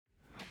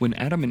When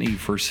Adam and Eve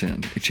first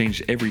sinned, it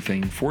changed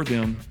everything for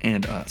them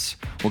and us.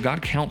 Well,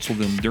 God counseled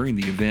them during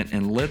the event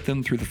and led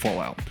them through the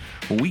fallout.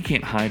 Well, we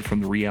can't hide from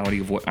the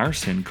reality of what our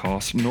sin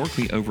costs, nor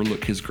can we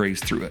overlook His grace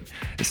through it.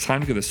 It's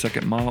time to go the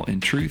second mile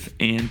in truth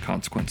and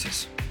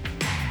consequences.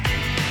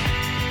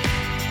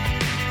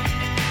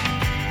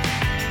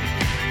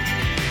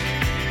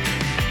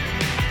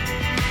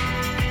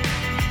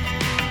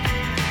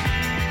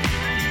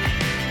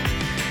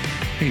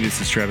 Hey,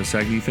 this is Travis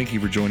Agnew. Thank you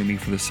for joining me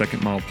for the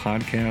Second Mile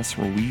podcast,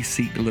 where we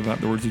seek to live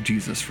out the words of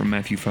Jesus from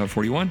Matthew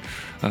 5:41,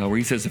 where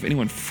He says, if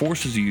anyone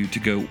forces you to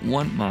go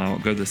 1 mile,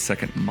 go the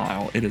second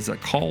mile. It is a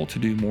call to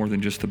do more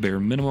than just the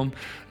bare minimum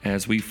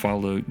as we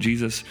follow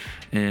Jesus.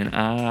 And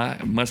I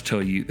must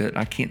tell you that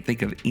I can't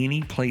think of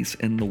any place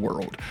in the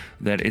world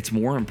that it's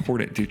more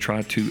important to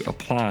try to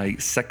apply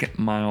second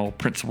mile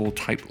principle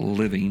type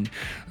living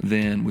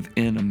than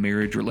within a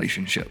marriage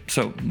relationship.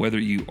 So whether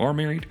you are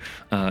married,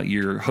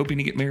 you're hoping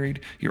to get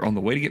married, you're on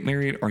the way to get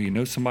married, or you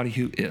know somebody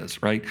who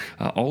is, right?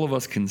 All of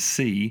us can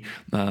see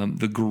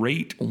the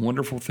great,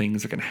 wonderful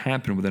things that can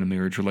happen within a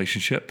marriage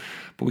relationship,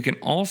 but we can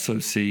also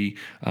see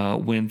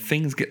when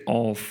things get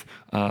off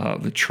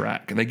the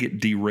track, they get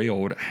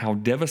derailed, how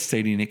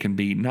devastating it can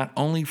be, not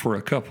only for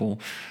a couple,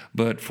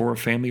 but for a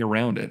family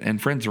around it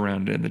and friends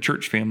around it and the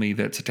church family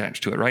that's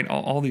attached to it, right?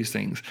 All these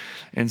things.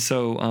 And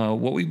so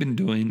what we've been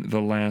doing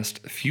the last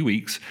few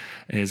weeks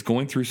is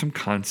going through some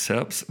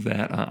concepts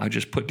that I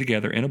just put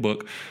together in a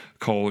book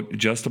called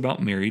Just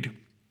About Married.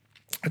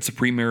 It's a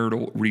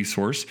premarital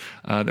resource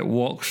that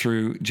walks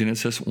through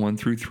Genesis 1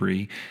 through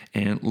 3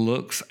 and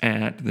looks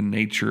at the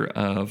nature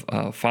of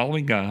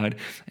following God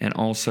and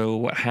also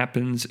what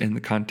happens in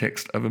the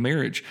context of a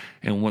marriage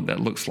and what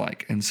that looks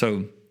like. And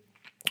so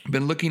I've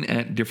been looking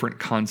at different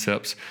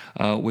concepts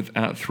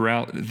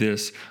throughout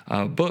this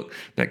book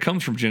that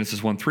comes from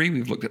Genesis 1:3.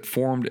 We've looked at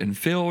formed and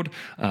filled,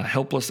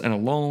 helpless and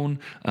alone,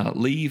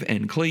 leave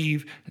and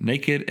cleave,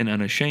 naked and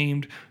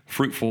unashamed,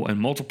 fruitful and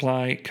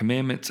multiply,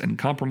 commandments and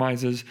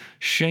compromises,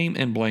 shame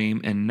and blame,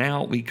 and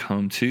now we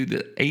come to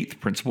the 8th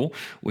principle,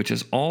 which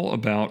is all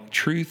about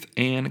truth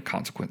and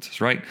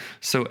consequences, right?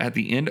 So at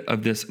the end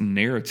of this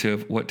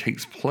narrative, what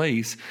takes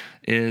place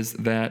is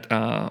that,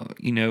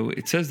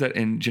 it says that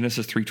in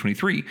Genesis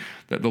 3:23,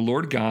 that the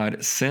Lord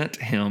God sent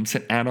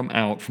Adam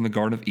out from the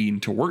Garden of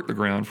Eden to work the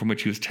ground from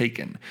which he was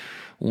taken.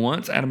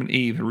 Once Adam and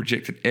Eve had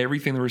rejected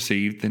everything they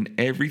received, then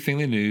everything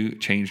they knew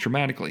changed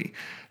dramatically.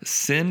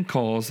 Sin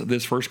caused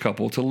this first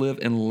couple to live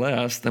in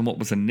less than what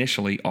was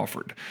initially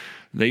offered.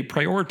 They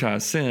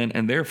prioritized sin,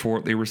 and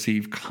therefore they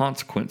receive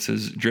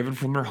consequences driven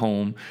from their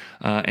home,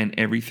 and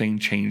everything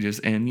changes.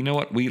 And you know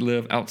what? We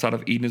live outside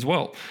of Eden as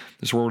well.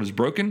 This world is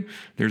broken.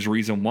 There's a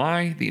reason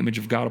why. The image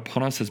of God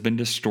upon us has been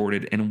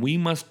distorted, and we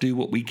must do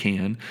what we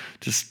can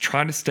to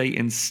try to stay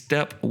in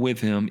step with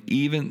Him,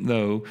 even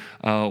though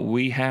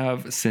we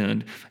have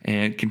sinned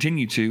and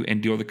continue to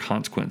endure the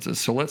consequences.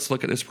 So let's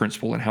look at this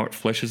principle and how it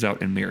fleshes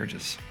out in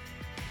marriages.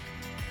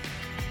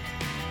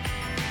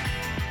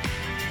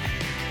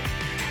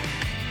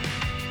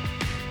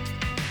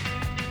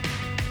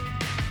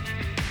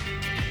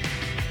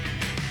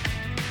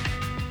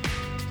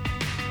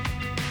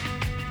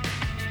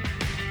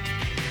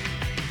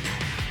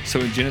 So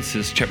in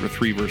Genesis chapter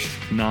 3, verse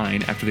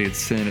 9, after they had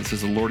sinned, it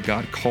says the Lord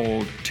God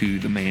called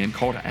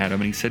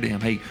Adam, and He said to him,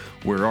 hey,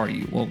 where are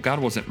you? Well, God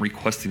wasn't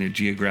requesting a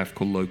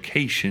geographical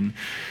location.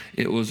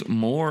 It was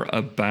more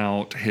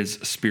about His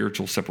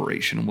spiritual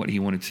separation and what He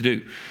wanted to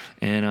do.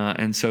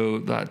 And so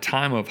the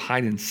time of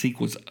hide and seek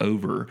was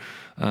over.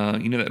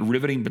 That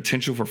riveting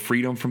potential for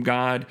freedom from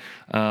God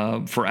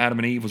for Adam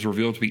and Eve was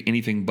revealed to be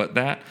anything but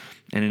that.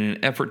 And in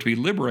an effort to be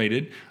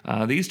liberated,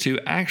 these two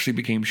actually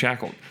became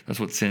shackled. That's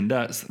what sin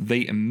does.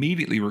 They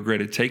immediately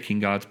regretted taking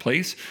God's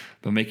place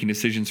by making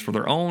decisions for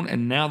their own,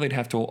 and now they'd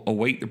have to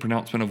await the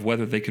pronouncement of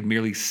whether they could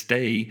merely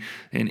stay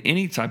in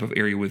any type of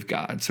area with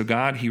God. So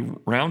God, He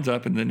rounds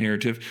up in the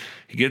narrative.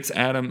 He gets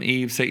Adam,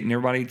 Eve, Satan,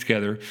 everybody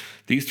together.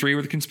 These three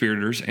were the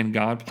conspirators, and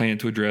God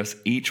planned to address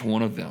each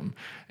one of them.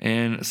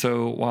 And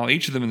so while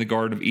each of them in the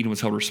Garden of Eden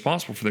was held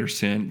responsible for their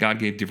sin, God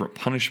gave different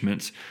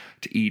punishments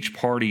to each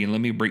party. And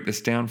let me break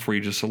this down for you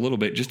just a little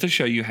bit, just to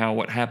show you how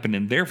what happened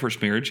in their first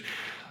marriage,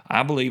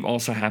 I believe,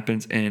 also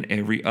happens in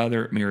every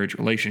other marriage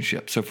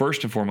relationship. So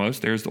first and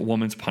foremost, there's the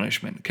woman's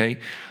punishment, okay?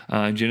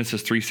 In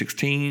Genesis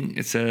 3:16,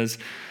 it says,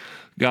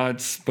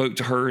 God spoke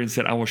to her and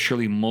said, I will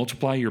surely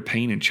multiply your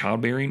pain in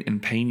childbearing.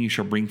 In pain you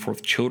shall bring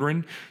forth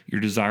children.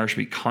 Your desire shall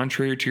be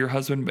contrary to your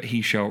husband, but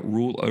he shall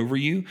rule over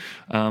you.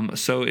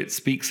 So it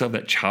speaks of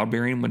that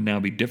childbearing would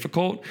now be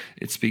difficult.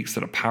 It speaks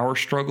that a power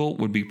struggle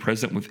would be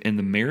present within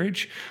the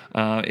marriage.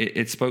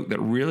 It spoke that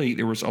really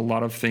there was a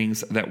lot of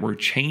things that were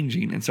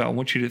changing. And so I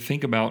want you to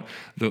think about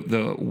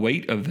the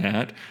weight of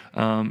that.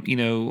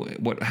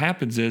 What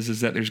happens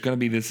is that there's going to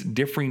be this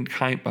differing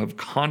type of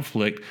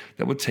conflict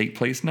that would take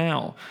place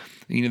now.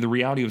 The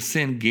reality of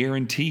sin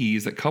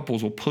guarantees that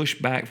couples will push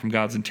back from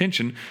God's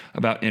intention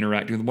about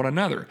interacting with one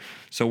another.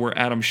 So where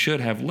Adam should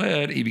have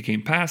led, he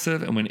became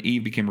passive, and when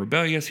Eve became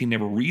rebellious, he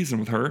never reasoned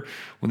with her.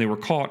 When they were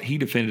caught, he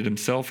defended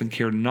himself and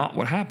cared not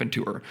what happened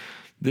to her.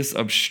 This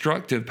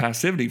obstructive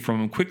passivity from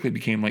him quickly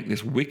became like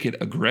this wicked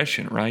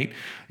aggression, right?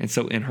 And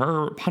so in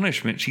her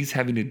punishment, she's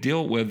having to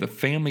deal with the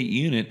family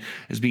unit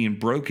as being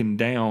broken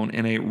down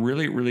in a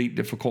really, really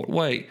difficult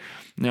way.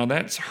 Now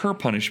that's her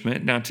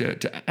punishment. Now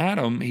to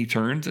Adam, he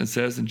turns and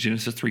says in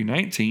Genesis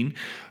 3:19,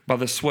 by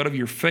the sweat of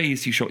your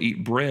face you shall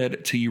eat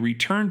bread till you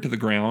return to the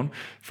ground,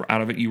 for out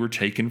of it you were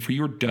taken, for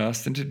you are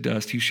dust, and to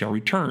dust you shall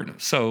return.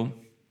 So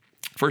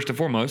first and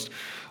foremost,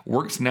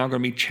 work's now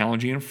going to be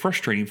challenging and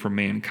frustrating for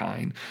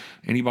mankind.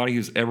 Anybody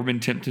who's ever been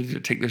tempted to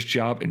take this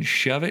job and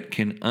shove it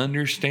can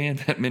understand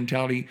that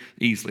mentality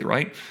easily,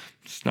 right?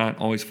 It's not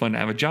always fun to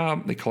have a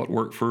job. They call it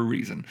work for a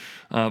reason.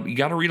 You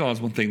got to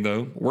realize one thing,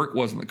 though. Work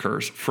wasn't the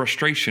curse.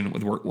 Frustration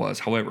with work was.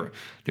 However,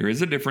 there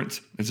is a difference.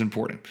 It's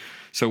important.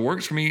 So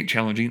work's going to be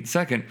challenging.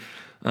 Second,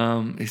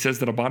 he says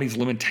that a body's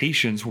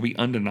limitations will be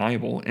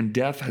undeniable, and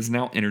death has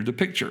now entered the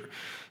picture.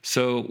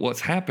 So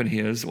what's happened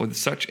is, with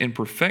such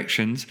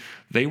imperfections,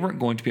 they weren't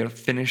going to be able to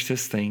finish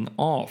this thing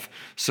off.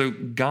 So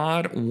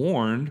God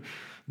warned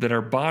that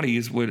our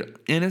bodies would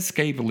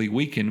inescapably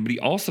weaken, but he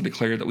also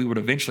declared that we would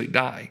eventually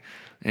die.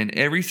 And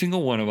every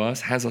single one of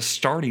us has a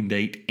starting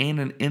date and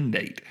an end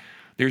date.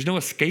 There's no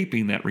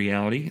escaping that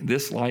reality.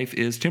 This life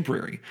is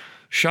temporary.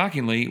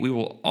 Shockingly, we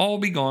will all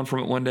be gone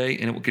from it one day,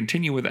 and it will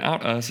continue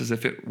without us as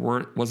if it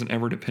wasn't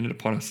ever dependent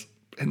upon us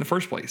in the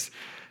first place.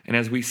 And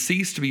as we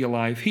cease to be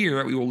alive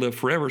here, we will live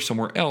forever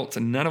somewhere else,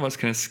 and none of us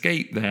can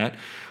escape that.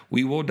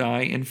 We will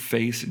die and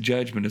face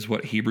judgment, is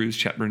what Hebrews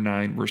chapter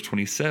 9, verse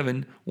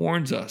 27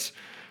 warns us.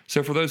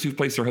 So for those who've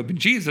placed their hope in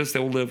Jesus, they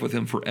will live with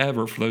him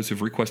forever. For those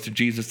who've requested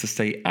Jesus to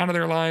stay out of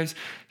their lives,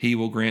 he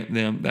will grant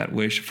them that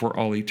wish for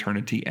all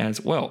eternity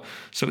as well.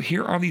 So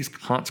here are these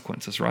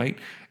consequences, right?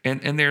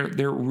 And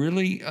they're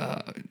really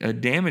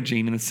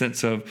damaging in the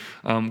sense of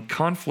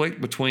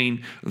conflict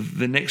between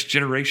the next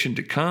generation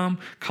to come,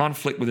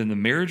 conflict within the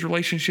marriage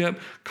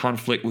relationship,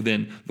 conflict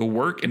within the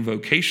work and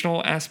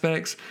vocational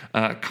aspects,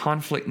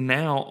 conflict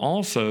now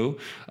also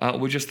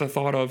with just the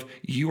thought of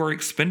you are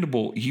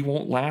expendable, you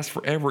won't last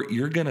forever,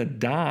 you're going to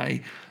die.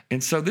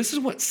 And so this is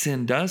what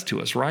sin does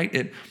to us,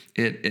 right?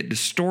 It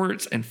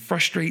distorts and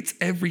frustrates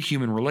every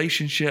human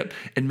relationship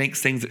and makes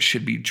things that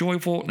should be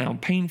joyful now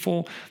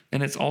painful.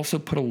 And it's also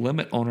put a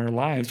limit on our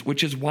lives,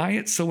 which is why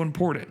it's so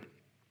important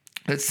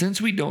that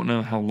since we don't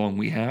know how long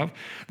we have,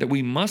 that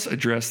we must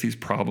address these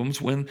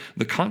problems when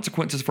the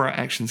consequences for our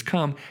actions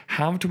come.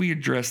 How do we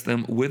address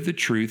them with the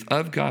truth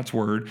of God's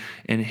word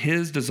and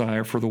his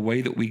desire for the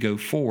way that we go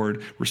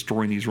forward,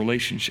 restoring these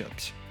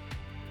relationships?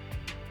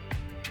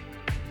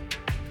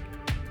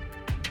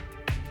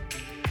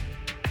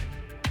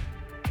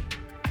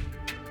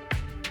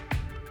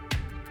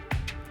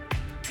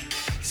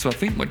 So I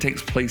think what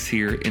takes place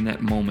here in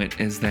that moment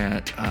is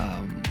that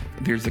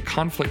there's a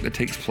conflict that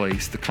takes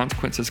place, the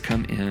consequences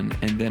come in,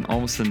 and then all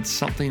of a sudden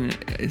something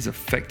is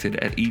affected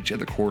at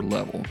the core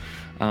level.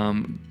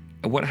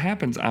 What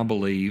happens, I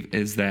believe,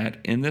 is that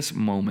in this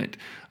moment,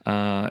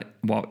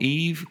 while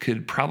Eve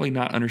could probably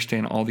not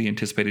understand all the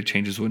anticipated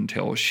changes would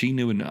entail, she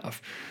knew enough.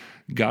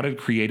 God had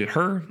created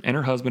her and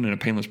her husband in a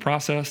painless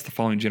process. The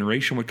following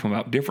generation would come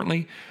about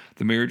differently.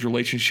 The marriage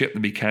relationship, to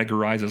be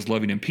categorized as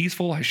loving and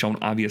peaceful, has shown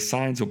obvious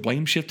signs of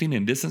blame shifting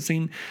and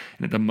distancing.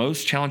 And at the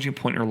most challenging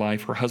point in her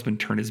life, her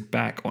husband turned his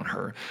back on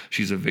her.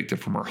 She's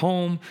evicted from her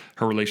home.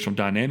 Her relational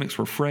dynamics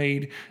were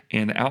frayed,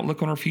 and the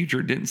outlook on her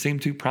future didn't seem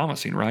too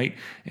promising, right?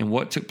 And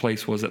what took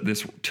place was that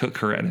this took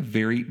her at a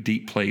very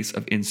deep place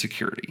of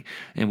insecurity,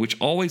 and which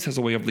always has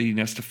a way of leading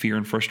us to fear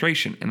and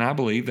frustration. And I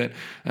believe that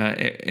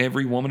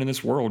every woman in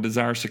this world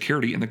desires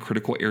security in the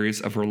critical areas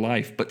of her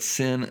life, but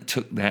sin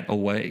took that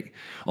away.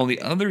 On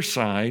the other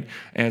side,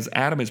 as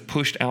Adam is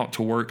pushed out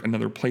to work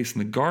another place in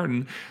the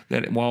garden,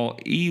 that while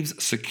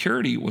Eve's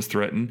security was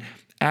threatened,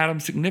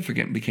 Adam's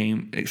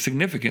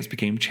significance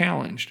became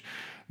challenged.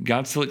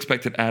 God still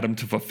expected Adam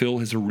to fulfill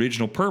his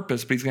original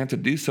purpose, but he's going to have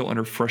to do so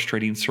under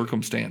frustrating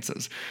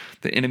circumstances.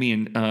 The enemy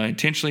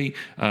intentionally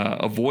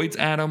avoids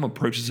Adam,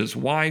 approaches his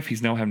wife.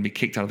 He's now having to be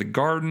kicked out of the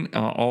garden.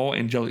 All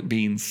angelic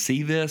beings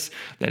see this,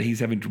 that he's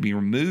having to be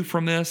removed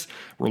from this.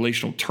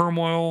 Relational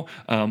turmoil,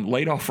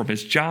 laid off from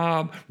his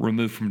job,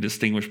 removed from a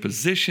distinguished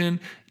position,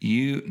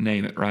 you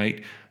name it,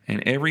 right?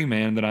 And every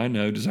man that I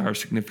know desires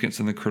significance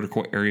in the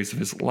critical areas of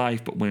his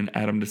life, but when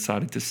Adam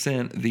decided to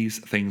sin, these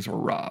things were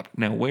robbed.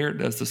 Now, where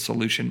does the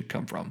solution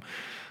come from?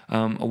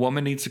 A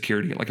woman needs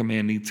security like a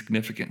man needs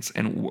significance.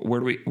 And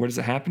where does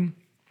it happen?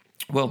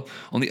 Well,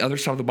 on the other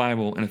side of the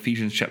Bible, in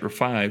Ephesians chapter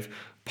 5,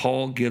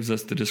 Paul gives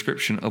us the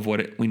description of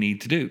what we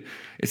need to do.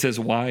 It says,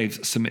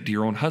 wives, submit to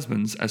your own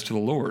husbands as to the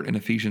Lord, in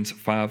Ephesians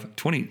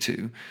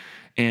 5:22.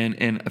 And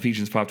in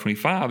Ephesians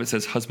 5:25, it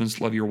says,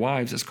 husbands, love your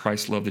wives as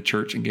Christ loved the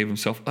church and gave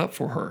himself up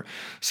for her.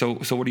 So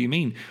what do you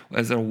mean?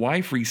 As a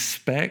wife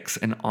respects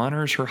and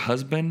honors her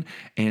husband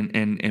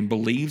and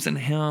believes in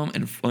him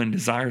and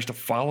desires to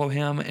follow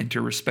him and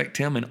to respect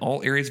him in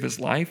all areas of his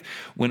life,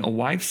 when a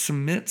wife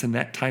submits in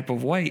that type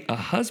of way, a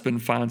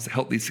husband finds the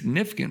healthy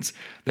significance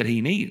that he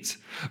needs.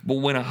 But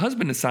when a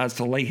husband decides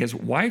to lay his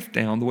wife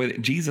down the way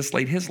that Jesus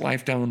laid his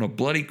life down on a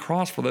bloody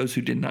cross for those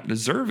who did not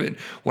deserve it,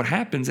 what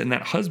happens in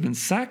that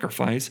husband's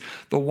sacrifice,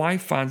 the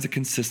wife finds the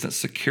consistent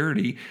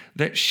security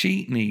that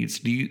she needs.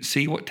 Do you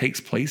see what takes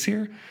place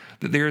here?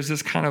 That there is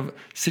this kind of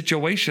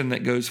situation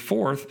that goes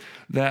forth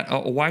that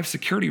a wife's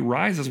security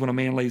rises when a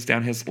man lays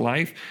down his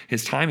life,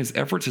 his time, his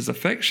efforts, his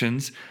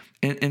affections.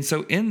 And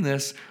so in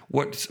this,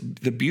 what's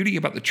the beauty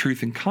about the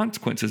truth and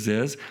consequences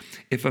is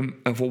if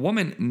a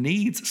woman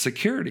needs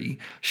security,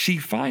 she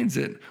finds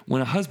it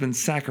when a husband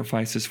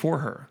sacrifices for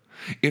her.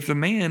 If the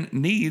man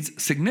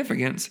needs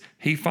significance,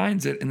 he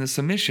finds it in the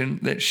submission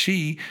that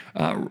she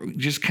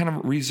just kind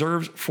of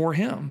reserves for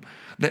him.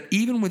 That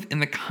even within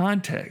the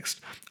context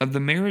of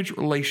the marriage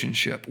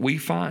relationship, we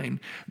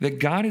find that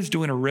God is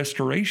doing a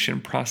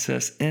restoration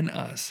process in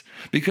us.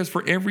 Because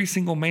for every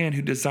single man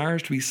who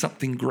desires to be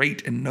something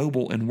great and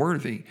noble and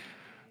worthy,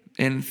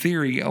 in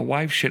theory, a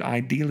wife should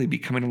ideally be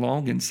coming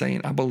along and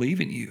saying, I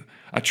believe in you.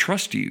 I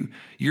trust you.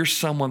 You're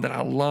someone that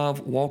I love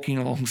walking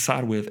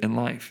alongside with in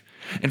life.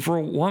 And for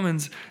a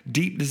woman's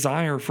deep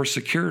desire for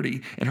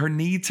security and her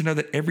need to know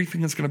that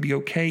everything is going to be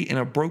okay in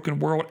a broken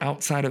world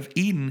outside of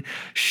Eden,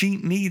 she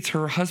needs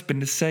her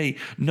husband to say,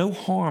 no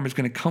harm is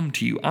going to come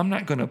to you. I'm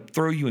not going to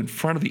throw you in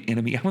front of the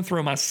enemy. I'm going to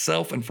throw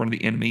myself in front of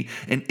the enemy.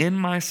 And in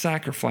my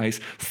sacrifice,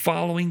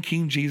 following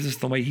King Jesus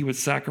the way he would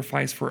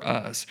sacrifice for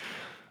us,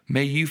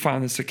 may you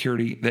find the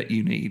security that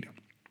you need.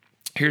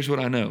 Here's what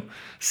I know.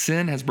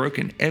 Sin has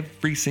broken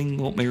every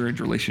single marriage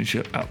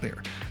relationship out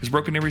there. It's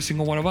broken every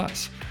single one of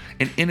us.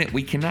 And in it,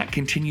 we cannot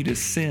continue to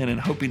sin and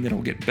hoping that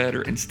it'll get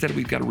better. Instead,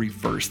 we've got to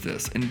reverse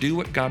this and do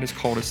what God has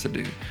called us to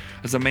do.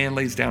 As a man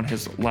lays down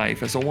his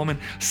life, as a woman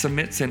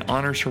submits and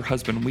honors her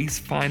husband, we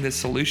find this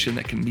solution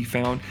that can be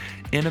found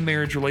in a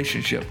marriage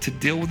relationship to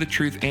deal with the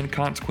truth and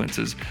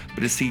consequences,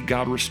 but to see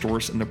God restore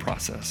us in the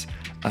process.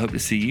 I hope to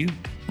see you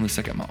on the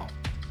second mile.